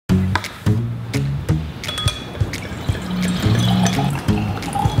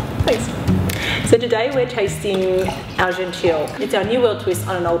Today we're tasting our Gentil. It's our new world twist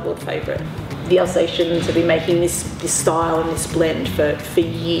on an old world favourite. The Alsatians have been making this style and this blend for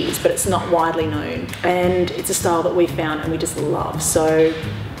years, but it's not widely known. And it's a style that we found and we just love. So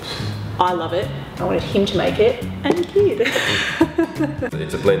I love it. I wanted him to make it, and he did.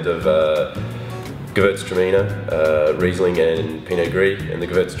 It's a blend of Gewürztraminer, Riesling and Pinot Gris, and the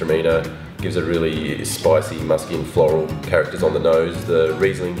Gewürztraminer gives a really spicy, musky and floral characters on the nose. The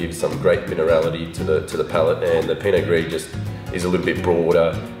Riesling gives some great minerality to the palate, and the Pinot Gris just is a little bit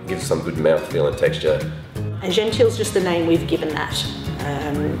broader, gives some good mouthfeel and texture. And Gentil's just the name we've given that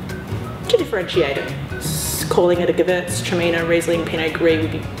to differentiate it. Calling it a Gewürztraminer, Riesling, Pinot Gris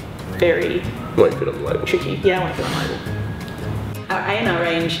would be very Won't fit on the label. Tricky. Yeah, I won't fit on the label. Our A&R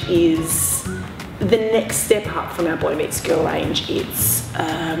range is the next step up from our Boy Meets Girl range. It's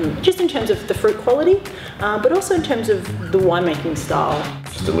just in terms of the fruit quality, but also in terms of the winemaking style.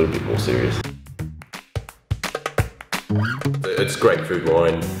 Just a little bit more serious. It's great food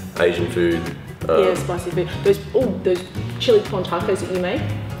wine, Asian food. Yeah, spicy food. Those chili corn tacos that you make.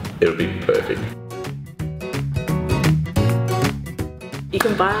 It'll be perfect. You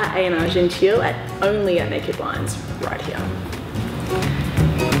can buy our A&R Gentil only at Naked Wines, right here.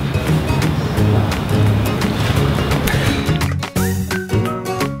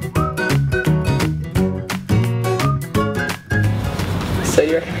 So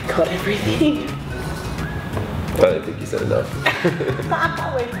you reckon I got everything? I don't think you said enough.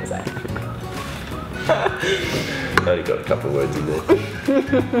 What did you say? I only got a couple of words in there.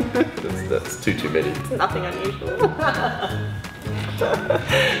 That's too many. It's nothing unusual.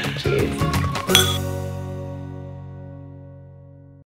 Cheers.